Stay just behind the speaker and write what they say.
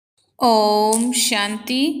ओम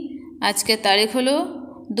शांति। आज के तारीख हलो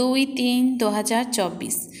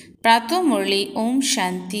 2-3-2024। प्रातः मुरली ओम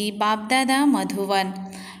शांति बाप दादा मधुबन।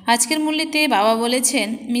 आजकेर मुरलीते बाबा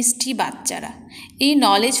बोलेछेन मिष्टि बाच्चारा এই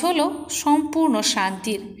নলেজ হলো সম্পূর্ণ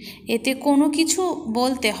শান্তির। এতে কোনো কিছু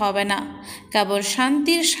বলতে হবে না, কেবল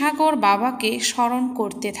শান্তির সাগর বাবাকে স্মরণ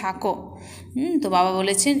করতে থাকো। তো বাবা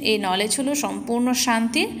বলেছেন এই নলেজ হলো সম্পূর্ণ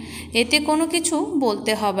শান্তির, এতে কোনো কিছু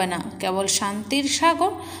বলতে হবে না, কেবল শান্তির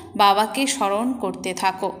সাগর বাবাকে স্মরণ করতে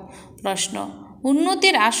থাকো। প্রশ্ন,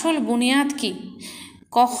 উন্নতির আসল বুনিয়াদ কি?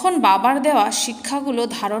 কখন বাবার দেওয়া শিক্ষাগুলো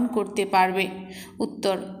ধারণ করতে পারবে?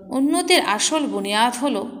 উত্তর, উন্নতির আসল বুনিয়াদ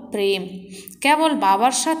হলো প্রেম। কেবল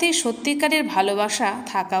বাবার সাথেই সত্যিকারের ভালোবাসা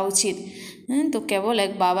থাকা উচিত। তো কেবল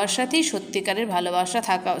এক বাবার সাথেই সত্যিকারের ভালোবাসা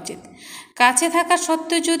থাকা উচিত। কাছে থাকা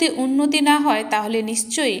সত্ত্বেও যদি উন্নতি না হয় তাহলে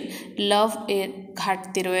নিশ্চয়ই লাভ এর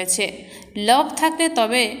ঘাটতি রয়েছে। লাভ থাকলে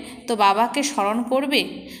তবে তো বাবাকে স্মরণ করবে,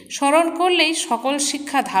 স্মরণ করলেই সকল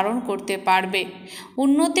শিক্ষা ধারণ করতে পারবে।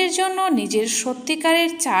 উন্নতির জন্য নিজের সত্যিকারের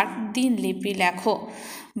 4 দিনলিপি লেখো।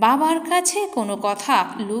 বাবার কাছে কোনো কথা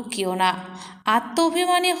লুকিও না।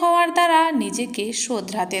 আত্মঅভিমানী হওয়ার দ্বারা নিজেকে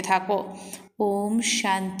শোধরাতে থাকো। ওম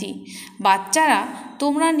শান্তি। বাচ্চারা,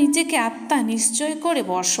 তোমরা নিজেকে আত্মা নিশ্চয় করে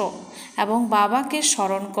বসো এবং বাবাকে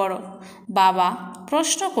স্মরণ করো। বাবা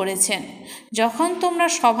প্রশ্ন করেছেন, যখন তোমরা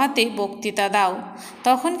সভাতে বক্তৃতা দাও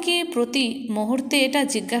তখন কি প্রতি মুহূর্তে এটা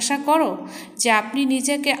জিজ্ঞাসা করো যে আপনি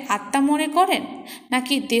নিজেকে আত্মা মনে করেন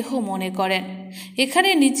নাকি দেহ মনে করেন? এখানে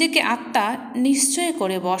নিজেকে আত্মা নিশ্চয়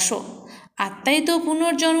করে বসো। আত্মাই তো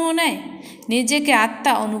পুনর্জন্ম নেয়। নিজেকে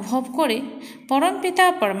আত্মা অনুভব করে পরমপিতা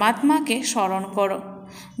পরমাত্মাকে স্মরণ করো।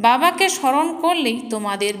 বাবাকে স্মরণ করলেই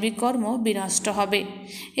তোমাদের বিকর্ম বিনষ্ট হবে।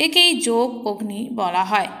 একেই যোগ অগ্নি বলা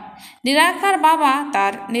হয়। নিরাকার বাবা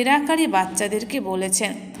তার নিরাকারী বাচ্চাদেরকে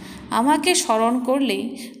বলেছেন, আমাকে স্মরণ করলেই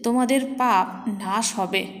তোমাদের পাপ নাশ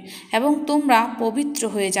হবে এবং তোমরা পবিত্র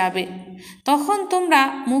হয়ে যাবে। তখন তোমরা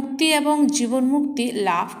মুক্তি এবং জীবন মুক্তি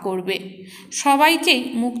লাভ করবে। সবাইকেই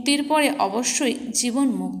মুক্তির পরে অবশ্যই জীবন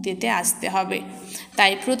মুক্তিতে আসতে হবে।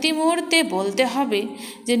 তাই প্রতি মুহূর্তে বলতে হবে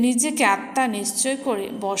যে নিজেকে আত্মা নিশ্চয় করে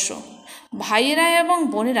বসো। ভাইয়েরা এবং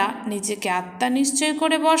বোনেরা নিজেকে আত্মা নিশ্চয়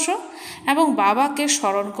করে বসো এবং বাবাকে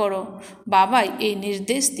স্মরণ করো। বাবাই এই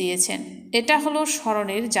নির্দেশ দিয়েছেন। এটা হলো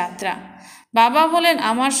স্মরণের যাত্রা। বাবা বলেন,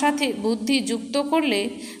 আমার সাথে বুদ্ধি যুক্ত করলে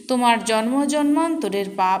তোমার জন্ম জন্মান্তরের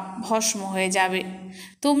পাপ ভস্ম হয়ে যাবে।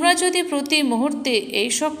 তোমরা যদি প্রতি মুহূর্তে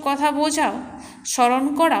এইসব কথা বোঝাও, স্মরণ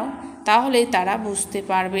করাও, তাহলে তারা বুঝতে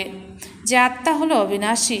পারবে যে আত্মা হলো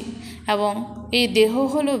অবিনাশী এবং এই দেহ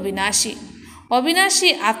হলো বিনাশী। অবিনাশী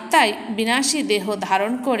আত্মাই বিনাশী দেহ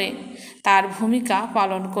ধারণ করে তার ভূমিকা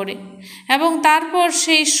পালন করে এবং তারপর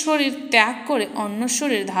সেই শরীর ত্যাগ করে অন্য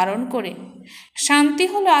শরীর ধারণ করে। শান্তি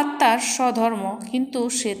হলো আত্মার স্বধর্ম, কিন্তু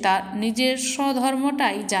সে তার নিজের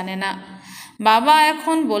স্বধর্মটাই জানে না। বাবা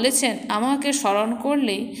এখন বলেছেন, আমাকে স্মরণ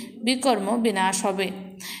করলেই বিকর্ম বিনাশ হবে।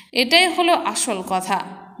 এটাই হলো আসল কথা।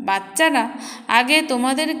 বাচ্চারা, আগে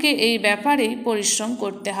তোমাদেরকে এই ব্যাপারেই পরিশ্রম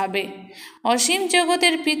করতে হবে। অসীম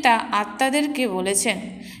জগতের পিতা আত্মাদেরকে বলেছেন,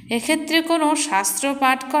 এক্ষেত্রে কোনো শাস্ত্র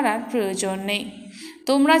পাঠ করার প্রয়োজন নেই।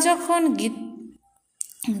 তোমরা যখন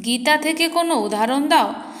গীতা থেকে কোনো উদাহরণ দাও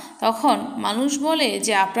তখন মানুষ বলে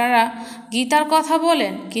যে আপনারা গীতার কথা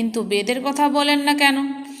বলেন কিন্তু বেদের কথা বলেন না কেন?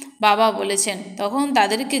 বাবা বলেছেন, তখন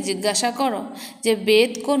তাদেরকে জিজ্ঞাসা করো যে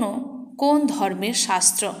বেদ কোন ধর্মের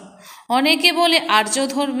শাস্ত্র? অনেকে বলে আর্য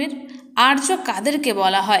ধর্মের। আর্য কাদেরকে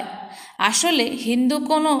বলা হয়? আসলে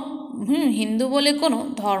হিন্দু বলে কোনো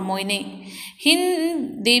ধর্মই নেই।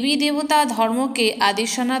 দেবী দেবতা ধর্মকে আদি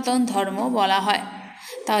সনাতন ধর্ম বলা হয়।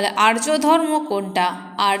 তাহলে আর্য ধর্ম কোনটা?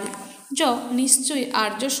 আর্য নিশ্চয়ই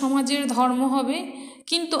আর্য সমাজের ধর্ম হবে,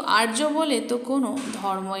 কিন্তু আর্য বলে তো কোনো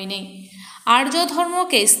ধর্মই নেই। আর্য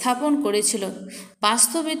ধর্মকে স্থাপন করেছিল।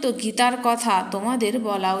 বাস্তবে তো গীতার কথা তোমাদের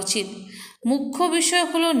বলা উচিত। মুখ্য বিষয়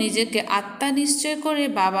হলো নিজেকে আত্মা নিশ্চয় করে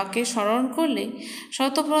বাবাকে স্মরণ করলে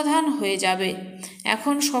শতপ্রধান হয়ে যাবে।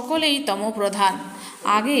 এখন সকলেই তমপ্রধান।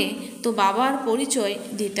 আগে বাবার পরিচয়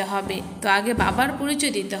দিতে হবে,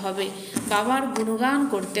 বাবার গুণগান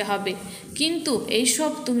করতে হবে। কিন্তু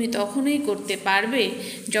এইসব তুমি তখনই করতে পারবে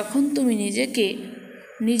যখন তুমি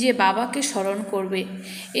নিজে বাবাকে স্মরণ করবে।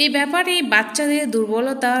 এই ব্যাপারেই বাচ্চাদের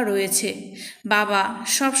দুর্বলতা রয়েছে। বাবা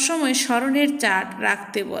সবসময় স্মরণের চার্ট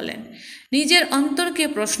রাখতে বলেন। নিজের অন্তরকে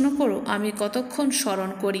প্রশ্ন করো, আমি কতক্ষণ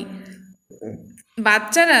স্মরণ করি?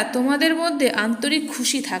 বাচ্চারা, তোমাদের মধ্যে আন্তরিক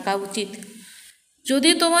খুশি থাকা উচিত।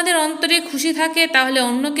 যদি তোমাদের অন্তরে খুশি থাকে তাহলে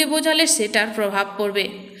অন্যকে বোঝালে সেটার প্রভাব পড়বে।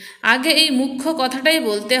 আগে এই মুখ্য কথাটাই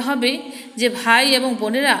বলতে হবে যে ভাই এবং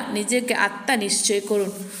বোনেরা নিজেকে আত্মা নিশ্চয়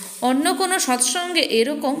করুন। অন্য কোনো সৎসঙ্গে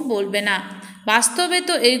এরকম বলবে না। বাস্তবে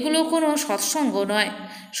তো এইগুলো কোনো সৎসঙ্গ নয়।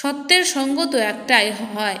 সত্যের সঙ্গ তো একটাই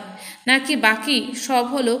হয়, নাকি বাকি সব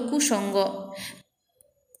হলো কুসঙ্গ?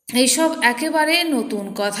 এইসব একেবারে নতুন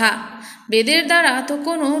কথা। বেদের দ্বারা তো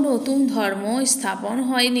কোনো নতুন ধর্ম স্থাপন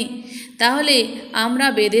হয়নি, তাহলে আমরা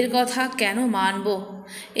বেদের কথা কেন মানব?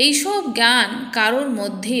 এইসব জ্ঞান কারোর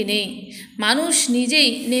মধ্যেই নেই। মানুষ নিজেই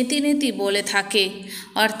নেতি নেতি বলে থাকে,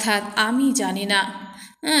 অর্থাৎ আমি জানি না।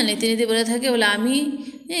 নেতি নেতি বলে থাকে বলে আমি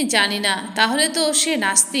জানি না, তাহলে তো সে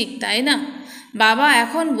নাস্তিক, তাই না? বাবা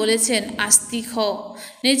এখন বলেছেন আস্তিক হও,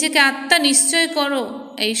 নিজেকে আত্মা নিশ্চয় করো।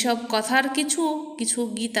 এইসব কথার কিছু কিছু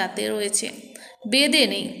গীতাতে রয়েছে, বেদে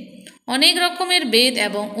নেই। অনেক রকমের বেদ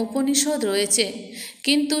এবং উপনিষদ রয়েছে,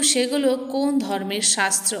 কিন্তু সেগুলো কোন ধর্মের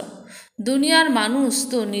শাস্ত্র? দুনিয়ার মানুষ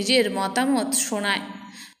তো নিজের মতামত শোনায়,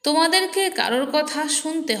 তোমাদেরকে কারোর কথা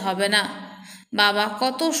শুনতে হবে না। বাবা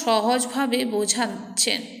কত সহজভাবে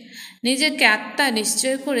বোঝাচ্ছেন, নিজেকে আত্মা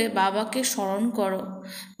নিশ্চয় করে বাবাকে স্মরণ করো,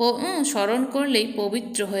 স্মরণ করলেই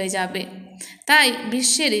পবিত্র হয়ে যাবে। তাই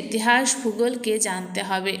বিশ্বের ইতিহাস ভূগোলকে জানতে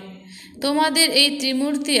হবে। তোমাদের এই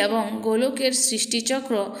ত্রিমূর্তি এবং গোলকের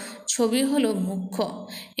সৃষ্টিচক্র ছবি হলো মুখ্য।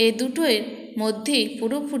 এই দুটোর মধ্যেই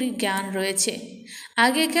পুরোপুরি জ্ঞান রয়েছে।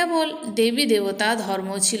 আগে কেবল দেবী দেবতা ধর্ম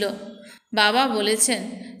ছিল। বাবা বলেছেন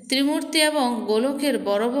ত্রিমূর্তি এবং গোলকের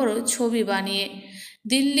বড় বড় ছবি বানিয়ে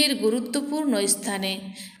দিল্লির গুরুত্বপূর্ণ স্থানে,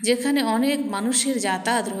 যেখানে অনেক মানুষের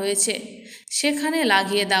যাতায়াত রয়েছে, সেখানে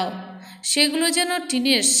লাগিয়ে দাও। সেগুলো যেন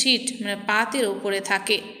টিনের সিট পাতের উপরে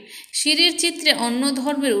থাকে। সিঁড়ির চিত্রে অন্য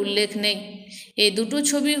ধর্মের উল্লেখ নেই। এই দুটো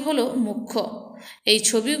ছবি হলো মুখ্য। এই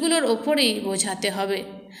ছবিগুলোর ওপরেই বোঝাতে হবে।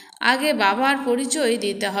 আগে বাবার পরিচয়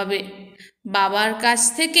দিতে হবে। বাবার কাছ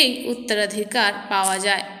থেকেই উত্তরাধিকার পাওয়া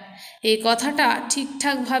যায়। এই কথাটা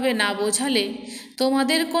ঠিকঠাকভাবে না বোঝালে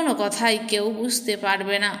তোমাদের কোনো কথাই কেউ বুঝতে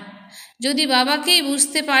পারবে না। যদি বাবাকেই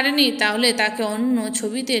বুঝতে পারেনি, তাহলে তাকে অন্য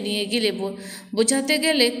ছবিতে নিয়ে গেলে বোঝাতে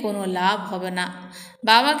গেলে কোনো লাভ হবে না।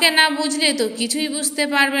 বাবাকে না বুঝলে তো কিছুই বুঝতে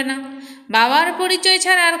পারবে না। বাবার পরিচয়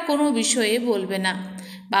ছাড়া আর কোনো বিষয়ে বলবে না।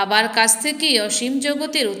 বাবার কাছ থেকেই অসীম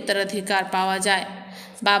জগতের উত্তরাধিকার পাওয়া যায়।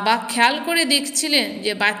 বাবা খেয়াল করে দেখছিলেন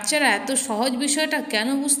যে বাচ্চারা এত সহজ বিষয়টা কেন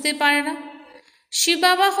বুঝতে পারে না। শিব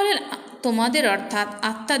বাবা হলেন তোমাদের অর্থাৎ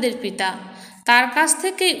আত্মাদের পিতা। তার কাছ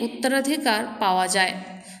থেকেই উত্তরাধিকার পাওয়া যায়।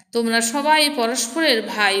 তোমরা সবাই পরস্পরের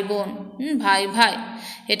ভাই বোন, ভাই ভাই।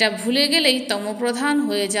 এটা ভুলে গেলেই তমপ্রধান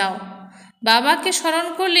হয়ে যাও। বাবাকে স্মরণ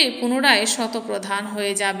করলে পুনরায় শতপ্রধান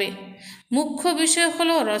হয়ে যাবে। মুখ্য বিষয়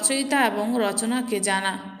হলো রচয়িতা এবং রচনাকে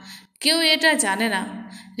জানা। কেউ এটা জানে না,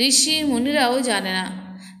 ঋষি মুনিরাও জানে না।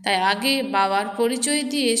 তাই আগে বাবার পরিচয়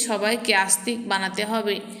দিয়ে সবাইকে আস্তিক বানাতে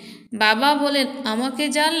হবে। বাবা বলেন আমাকে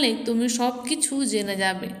জানলে তুমি সব কিছু জেনে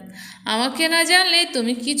যাবে, আমাকে না জানলে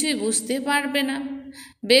তুমি কিছুই বুঝতে পারবে না।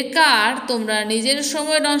 বেকার তোমরা নিজের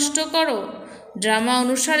সময় নষ্ট করো। ড্রামা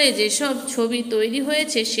অনুসারে যেসব ছবি তৈরি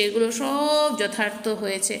হয়েছে সেগুলো সব যথার্থ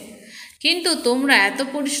হয়েছে, কিন্তু তোমরা এত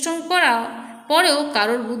পরিশ্রম করা পরেও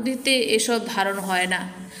কারোর বুদ্ধিতে এসব ধারণ হয় না।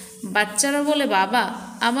 বাচ্চারা বলে বাবা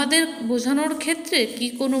আমাদের বোঝানোর ক্ষেত্রে কি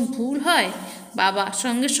কোনো ভুল হয়? বাবা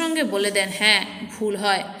সঙ্গে সঙ্গে বলে দেন হ্যাঁ ভুল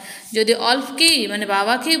হয়। যদি অল্পকেই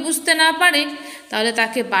বাবাকেই বুঝতে না পারে, তাহলে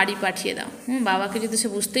তাকে বাড়ি পাঠিয়ে দাও। বাবাকে যদি সে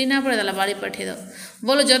বুঝতেই না পারে, তাহলে বাড়ি পাঠিয়ে দাও।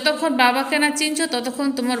 বলো যতক্ষণ বাবাকে না চিনছো ততক্ষণ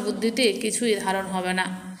তোমার বুদ্ধিতে কিছুই ধারণ হবে না।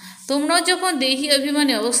 তোমরাও যখন দেহি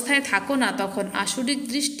অভিমানী অবস্থায় থাকো না, তখন আসরিক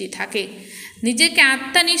দৃষ্টি থাকে। নিজেকে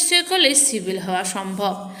আত্মা নিশ্চয় করলে সিভিল হওয়া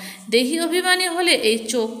সম্ভব। দেহি অভিমানী হলে এই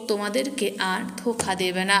চোখ তোমাদেরকে আর ধোঁকা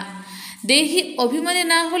দেবে না। দেহি অভিমানী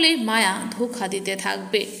না হলেই মায়া ধোঁকা দিতে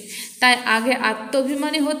থাকবে। তাই আগে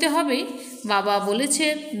আত্মাভিমানী হতে হবে। বাবা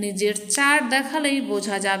বলেছেন নিজের চার দেখালেই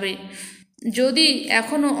বোঝা যাবে। যদি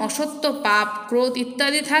এখনও অসত্য পাপ ক্রোধ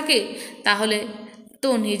ইত্যাদি থাকে, তাহলে তো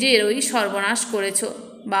নিজেরই সর্বনাশ করেছ।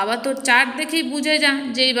 বাবা তোর চার দেখেই বুঝে যান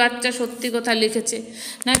যে এই বাচ্চা সত্যি কথা লিখেছে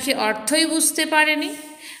নাকি অর্থই বুঝতে পারেনি।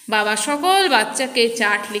 বাবা সকল বাচ্চাকে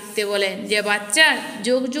চার্ট লিখতে বলেন। যে বাচ্চার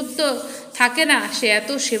যোগযুক্ত থাকে না, সে এত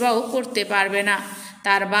সেবাও করতে পারবে না,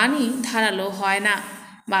 তার বাণী ধারালো হয় না।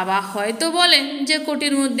 বাবা হয়তো বলেন যে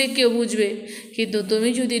কোটির মধ্যে কেউ বুঝবে, কিন্তু তুমি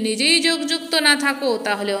যদি নিজেই যোগযুক্ত না থাকো,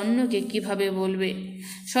 তাহলে অন্যকে কিভাবে বলবে?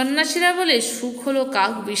 সন্ন্যাসীরা বলে সুখ হলো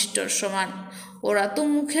কাক বিষ্টর সমান। ওরা তো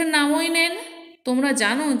মুখের নামই নেন। তোমরা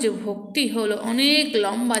জানো যে ভক্তি হলো অনেক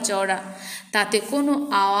লম্বা চওড়া, তাতে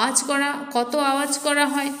কত আওয়াজ করা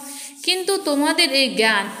হয়। কিন্তু তোমাদের এই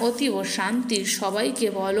জ্ঞান অতীব শান্তির। সবাইকে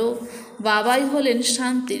বলো বাবাই হলেন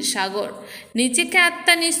শান্তির সাগর। নিজেকে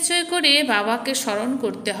আত্মা নিশ্চয় করে বাবাকে স্মরণ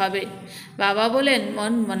করতে হবে। বাবা বলেন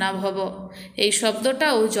মন মনা ভব। এই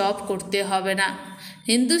শব্দটাও জপ করতে হবে না।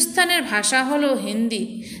 হিন্দুস্তানের ভাষা হলো হিন্দি,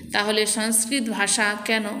 তাহলে সংস্কৃত ভাষা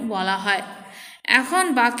কেন বলা হয়? এখন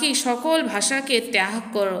বাকি সকল ভাষাকে ত্যাগ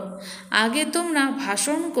করো। আগে তোমরা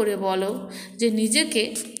ভাষণ করে বলো যে নিজেকে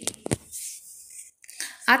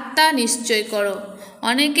আত্মা নিশ্চয় করো।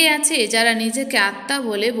 অনেকে আছে যারা নিজেকে আত্মা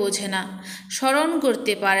বলে বোঝে না, স্মরণ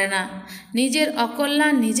করতে পারে না, নিজের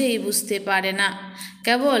অকল্যাণ নিজেই বুঝতে পারে না।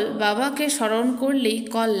 কেবল বাবাকে স্মরণ করলেই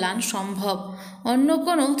কল্যাণ সম্ভব। অন্য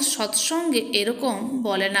কোনো সৎসঙ্গে এরকম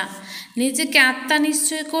বলে না। নিজেকে আত্মা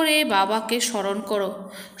নিশ্চয় করে বাবাকে স্মরণ করো।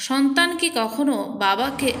 সন্তান কি কখনো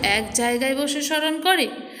বাবাকে এক জায়গায় বসে স্মরণ করে?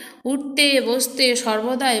 উঠতে বসতে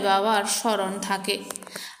সর্বদাই বাবার স্মরণ থাকে।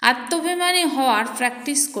 আত্মাভিমানী হওয়ার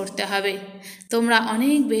প্র্যাকটিস করতে হবে। তোমরা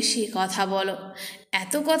অনেক বেশি কথা বলো।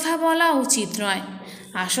 এত কথা বলা উচিত নয়।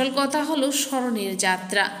 আসল কথা হলো স্মরণের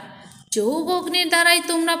যাত্রা। যৌবগ্নির দ্বারাই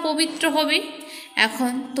তোমরা পবিত্র হবে।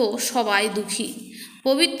 এখন তো সবাই দুঃখী।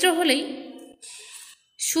 পবিত্র হলেই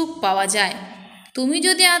সুখ পাওয়া যায়। তুমি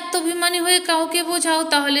যদি আত্মাভিমানী হয়ে কাউকে বোঝাও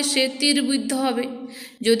তাহলে সে তীরবিদ্ধ হবে।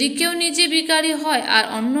 যদি কেউ নিজে বিকারী হয় আর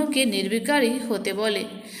অন্যকে নির্বিকারী হতে বলে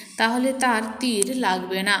তাহলে তার তীর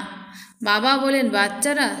লাগবে না। বাবা বলেন,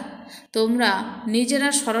 বাচ্চারা তোমরা নিজেরা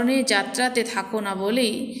স্মরণের যাত্রাতে থাকো না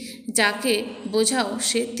বলেই যাকে বোঝাও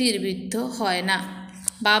সে তীরবিদ্ধ হয় না।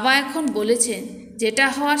 বাবা এখন বলেছেন যেটা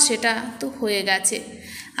হওয়ার সেটা তো হয়ে গেছে।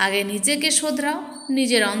 আগে নিজেকে শোধরাও,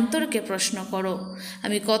 নিজের অন্তরকে প্রশ্ন করো,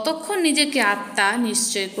 আমি কতক্ষণ নিজেকে আত্মা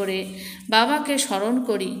নিশ্চয় করে বাবাকে স্মরণ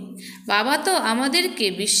করি। বাবা তো আমাদেরকে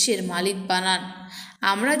বিশ্বের মালিক বানান।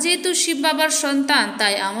 আমরা যেহেতু শিব বাবার সন্তান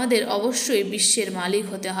তাই আমাদের অবশ্যই বিশ্বের মালিক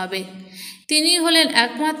হতে হবে। তিনি হলেন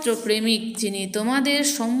একমাত্র প্রেমিক যিনি তোমাদের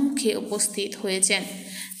সম্মুখে উপস্থিত হয়েছেন।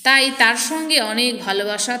 তাই তার সঙ্গে অনেক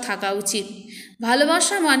ভালোবাসা থাকা উচিত।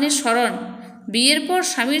 ভালোবাসা মানে স্মরণ। বিয়ের পর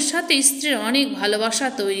স্বামীর সাথে স্ত্রীর অনেক ভালোবাসা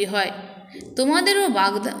তৈরি হয়। তোমাদেরও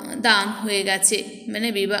বাগদান হয়ে গেছে, মানে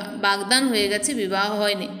বাগদান হয়ে গেছে, বিবাহ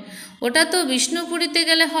হয়নি। ওটা তো বিষ্ণুপুরীতে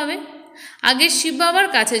গেলে হবে। আগে শিব বাবার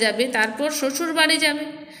কাছে যাবে, তারপর শ্বশুর বাড়ি যাবে।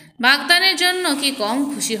 বাগদানের জন্য কি কম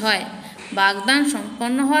খুশি হয়? বাগদান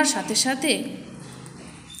সম্পন্ন হওয়ার সাথে সাথে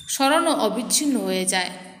স্মরণও অবিচ্ছিন্ন হয়ে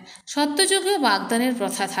যায়। সত্যযুগেও বাগদানের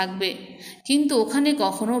প্রথা থাকবে, কিন্তু ওখানে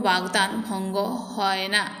কখনো বাগদান ভঙ্গ হয়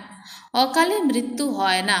না, অকালে মৃত্যু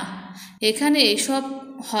হয় না। এখানে এসব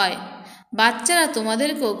হয়। বাচ্চারা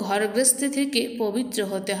তোমাদেরকেও ঘরগৃহস্থী থেকে পবিত্র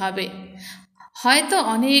হতে হবে। হয়তো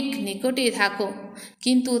অনেক নিকটে থাকো,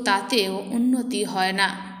 কিন্তু তাতেও উন্নতি হয় না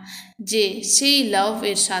যে সেই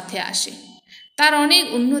লাভের সাথে আসে, তার অনেক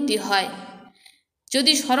উন্নতি হয়।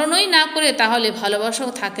 যদি স্মরণই না করে তাহলে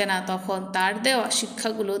ভালোবাসাও থাকে না, তখন তার দেওয়া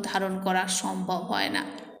শিক্ষাগুলো ধারণ করা সম্ভব হয় না।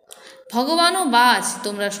 ভগবানও বাজ,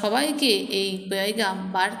 তোমরা সবাইকে এই পেগাম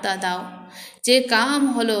বার্তা দাও যে কাম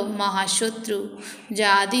হলো মহাশত্রু, যা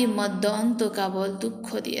আদি মধ্য অন্ত কেবল দুঃখ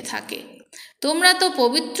দিয়ে থাকে। তোমরা তো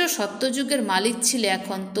পবিত্র সত্যযুগের মালিক ছিলে,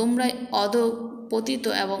 এখন তোমরাই অধপতিত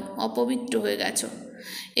এবং অপবিত্র হয়ে গেছো।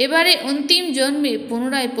 এবারে অন্তিম জন্মে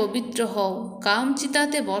পুনরায় পবিত্র হও।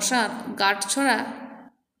 কামচিতাতে বসার গাঁটছড়া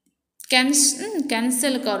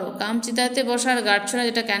ক্যান্সেল করো। কামচিতাতে বসার গাঁটছড়া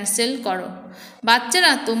যেটা ক্যান্সেল করো।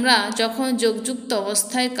 বাচ্চারা তোমরা যখন যোগযুক্ত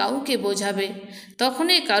অবস্থায় কাউকে বোঝাবে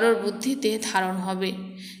তখনই কারোর বুদ্ধিতে ধারণ হবে।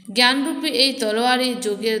 জ্ঞানরূপী এই তলোয়ারে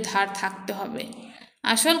যোগের ধার থাকতে হবে।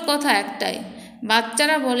 আসল কথা একটাই।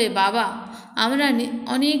 বাচ্চারা বলে, বাবা আমরা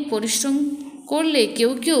অনেক পরিশ্রম করলে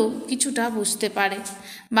কেউ কেউ কিছুটা বুঝতে পারে।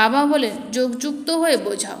 বাবা বলেন, যোগযুক্ত হয়ে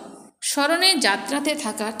বোঝাও। স্মরণের যাত্রাতে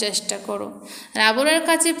থাকার চেষ্টা করো। রাবণের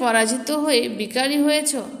কাছে পরাজিত হয়ে বিকারী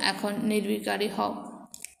হয়েছ, এখন নির্বিকারী হও।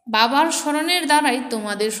 বাবার স্মরণের দ্বারাই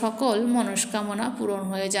তোমাদের সকল মনস্কামনা পূরণ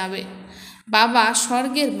হয়ে যাবে। বাবা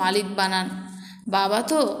স্বর্গের মালিক বানান। বাবা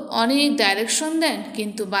তো অনেক ডাইরেকশন দেন,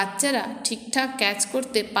 কিন্তু বাচ্চারা ঠিকঠাক ক্যাচ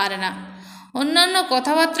করতে পারে না, অন্যান্য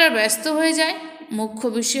কথাবার্তায় ব্যস্ত হয়ে যায়। মুখ্য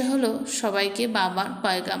বিষয় হলো সবাইকে বাবার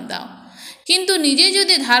পয়গাম দাও, কিন্তু নিজে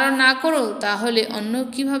যদি ধারণ না করো তাহলে অন্য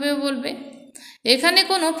কিভাবে বলবে? এখানে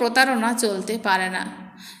কোনো প্রতারণা চলতে পারে না।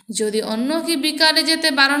 যদি অন্যকে বিকারে যেতে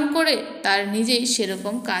বারণ করে তার নিজেই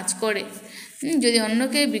সেরকম কাজ করে, যদি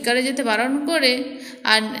অন্যকে বিকারে যেতে বারণ করে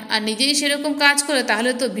আর নিজেই সেরকম কাজ করে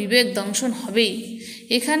তাহলে তো বিবেক দংশন হবেই।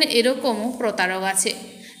 এখানে এরকমও প্রতারক আছে।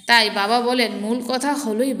 তাই বাবা বলেন, মূল কথা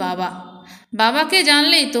হলোই বাবা। বাবাকে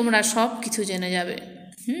জানলেই তোমরা সব কিছু জেনে যাবে।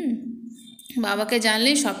 বাবাকে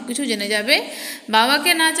জানলেই সব কিছু জেনে যাবে।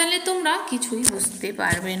 বাবাকে না জানলে তোমরা কিছুই বুঝতে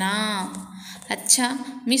পারবে না। আচ্ছা,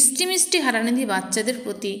 মিষ্টি মিষ্টি হারানিধি বাচ্চাদের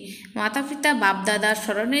প্রতি মাতা পিতা বাপদাদার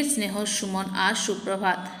স্মরণের স্নেহ সুমন আর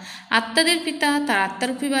সুপ্রভাত। আত্মাদের পিতা তার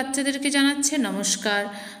আত্মারূপী বাচ্চাদেরকে জানাচ্ছে নমস্কার।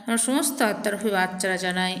 সমস্ত আত্মারূপী বাচ্চারা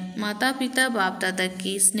জানায় মাতা পিতা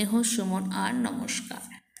বাপদাদাকে স্নেহ সুমন আর নমস্কার।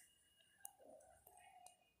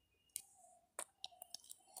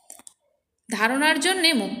 ধারণার জন্যে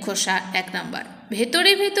মুখ্য সার 1 নাম্বার,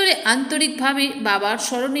 ভেতরে ভেতরে আন্তরিকভাবে বাবার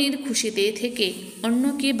স্মরণের খুশিতে থেকে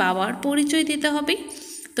অন্যকে বাবার পরিচয় দিতে হবে।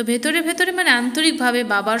 তো ভেতরে ভেতরে মানে আন্তরিকভাবে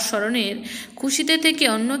বাবার স্মরণের খুশিতে থেকে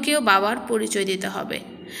অন্যকেও বাবার পরিচয় দিতে হবে।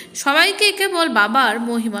 সবাইকে কেবল বাবার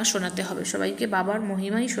মহিমা শোনাতে হবে, সবাইকে বাবার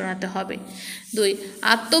মহিমাই শোনাতে হবে। 2,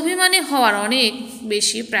 আত্মাভিমানী হওয়ার অনেক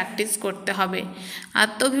বেশি প্র্যাকটিস করতে হবে।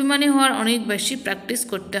 আত্মাভিমানী হওয়ার অনেক বেশি প্র্যাকটিস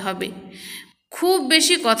করতে হবে। খুব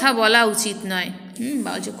বেশি কথা বলা উচিত নয়।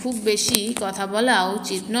 খুব বেশি কথা বলা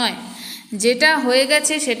উচিত নয়। যেটা হয়ে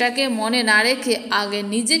গেছে সেটাকে মনে না রেখে আগে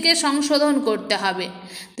নিজেকে সংশোধন করতে হবে।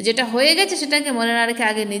 তো যেটা হয়ে গেছে সেটাকে মনে না রেখে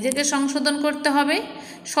আগে নিজেকে সংশোধন করতে হবে।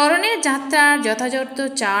 স্মরণের যাত্রার যথাযথ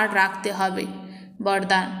চার্ট রাখতে হবে।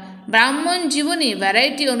 বরদান, ব্রাহ্মণ জীবনে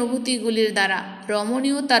ভ্যারাইটি অনুভূতিগুলির দ্বারা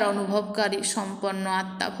রমণীয়তার অনুভবকারী সম্পন্ন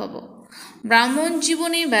আত্মা ভব। ব্রাহ্মণ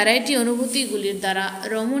জীবনে ভ্যারাইটি অনুভূতিগুলির দ্বারা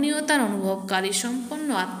রমণীয়তার অনুভবকারী সম্পন্ন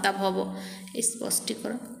আত্মা ভব।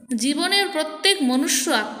 স্পষ্টীকরণ, জীবনের প্রত্যেক মনুষ্য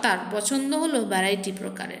আত্মার পছন্দ হলো ভ্যারাইটি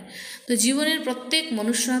প্রকারের। তো জীবনের প্রত্যেক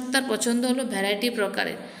মনুষ্য আত্মার পছন্দ হলো ভ্যারাইটি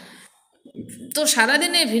প্রকারের। তো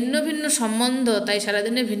সারাদিনে ভিন্ন ভিন্ন সম্বন্ধ, তাই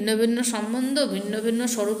সারাদিনে ভিন্ন ভিন্ন সম্বন্ধ, ভিন্ন ভিন্ন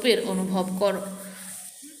স্বরূপের অনুভব করো।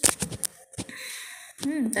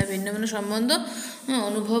 তাই ভিন্ন ভিন্ন সম্বন্ধ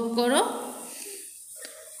অনুভব করো,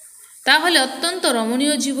 তাহলে অত্যন্ত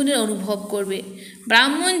রমণীয় জীবনের অনুভব করবে।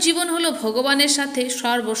 ব্রাহ্মণ জীবন হলো ভগবানের সাথে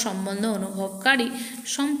সর্বসম্বন্ধ অনুভবকারী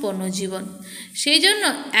সম্পন্ন জীবন। সেই জন্য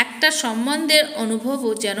একটা সম্বন্ধের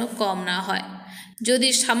অনুভবও যেন কম না হয়। যদি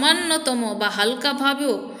সামান্যতম বা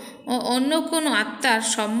হালকাভাবেও অন্য কোনো আত্মার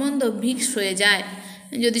সম্বন্ধ মিক্স হয়ে যায়,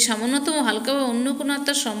 যদি সামান্যতম হালকাভাবে অন্য কোনো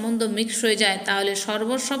আত্মার সম্বন্ধ মিক্স হয়ে যায়, তাহলে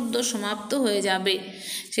সর্বশব্দ সমাপ্ত হয়ে যাবে।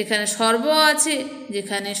 যেখানে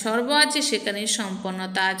সর্ব আছে সেখানেই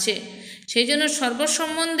সম্পন্নতা আছে। সেই জন্য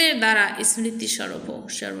সর্বসম্বন্ধের দ্বারা স্মৃতি স্বরূপ,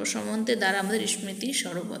 সর্বসম্বন্ধের দ্বারা আমাদের স্মৃতি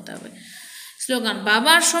স্বরূপ হতে হবে। স্লোগান,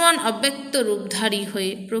 বাবার সমান অব্যক্ত রূপধারী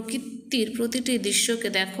হয়ে প্রকৃতির প্রতিটি দৃশ্যকে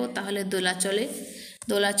দেখো, তাহলে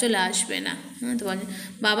দোলাচলে আসবে না।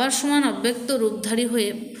 বাবার সমান অব্যক্ত রূপধারী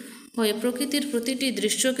হয়ে প্রকৃতির প্রতিটি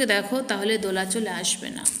দৃশ্যকে দেখো, তাহলে দোলাচলে আসবে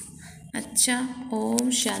না। আচ্ছা, ওম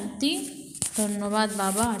শান্তি। ধন্যবাদ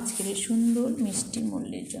বাবা আজকের এই সুন্দর মিষ্টি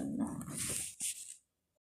মূল্যের জন্য।